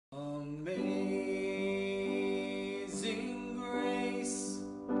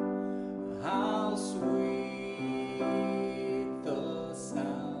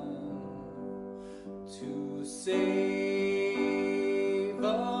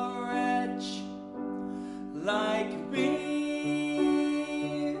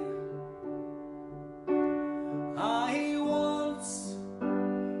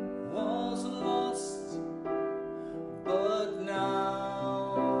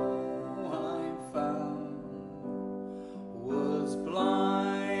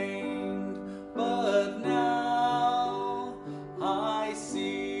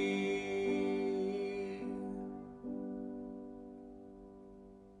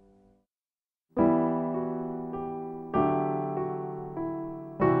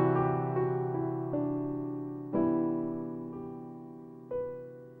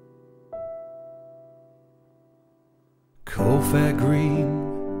thoroughfare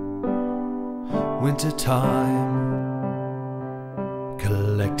green, winter time,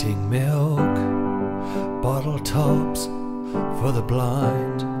 collecting milk, bottle tops for the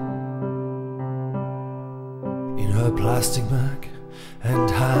blind, in her plastic bag and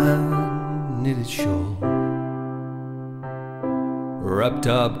hand knitted shawl, wrapped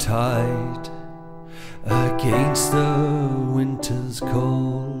up tight against the winter's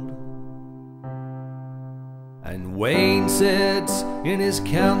cold. And Wayne sits in his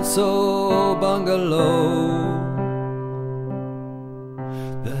council bungalow.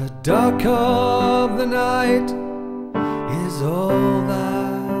 The dark of the night is all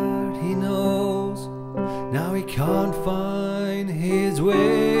that he knows. Now he can't find his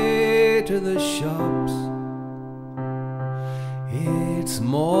way to the shops. It's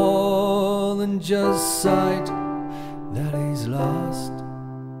more than just sight that he's lost.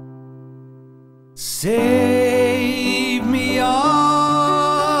 Save me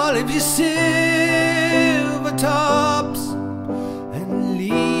all of your silver tops and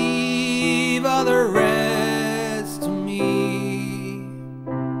leave all the rest to me.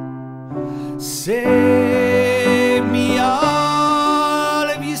 Save me all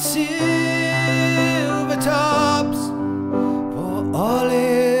of your silver tops, for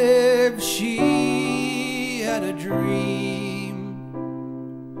Olive, she had a dream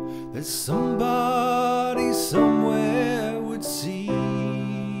that somebody somewhere would see.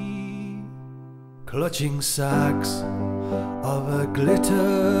 Clutching sacks of a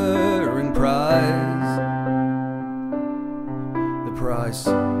glittering prize, the price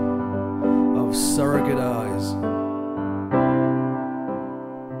of surrogate eyes.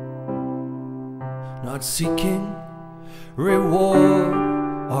 Not seeking reward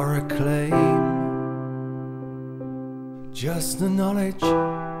or acclaim, just the knowledge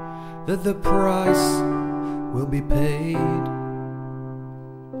that the price will be paid.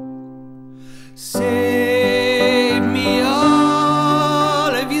 Save me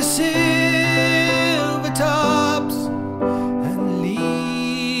all of your silver tops and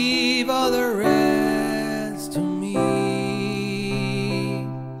leave all the rest to me.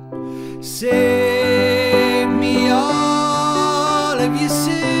 Save me all of your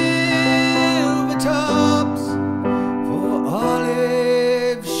silver tops, for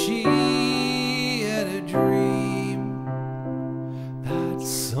Olive, she had a dream that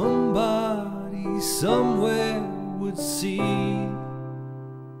somebody somewhere would see.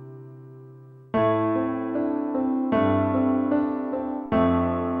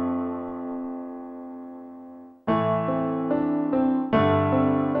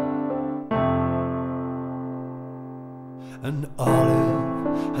 And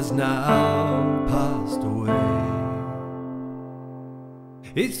Olive has now passed away.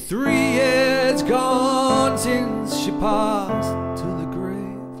 It's 3 years gone since she passed to the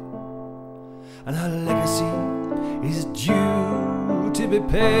grave, and her legacy is due to be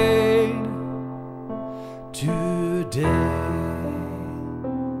paid today.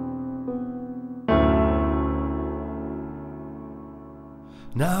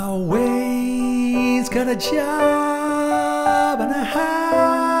 Now Wayne's got a job and a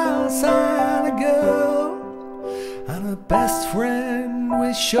house and a girl, and a best friend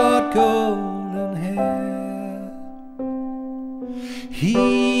with short golden hair.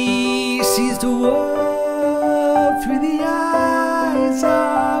 He sees the world through the eyes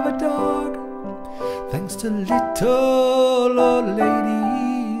of a dog, thanks to little old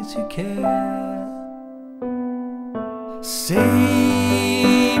ladies who care.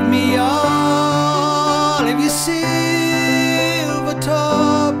 Save me all of your silver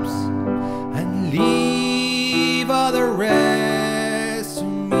tops and leave all the rest to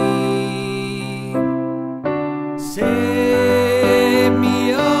me. Save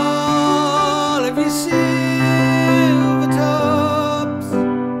me all of your silver tops,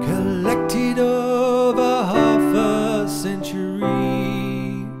 collected over half a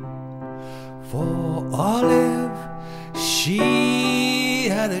century. For Olive, she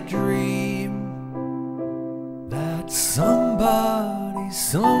had a dream that somebody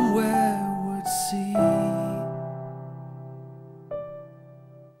somewhere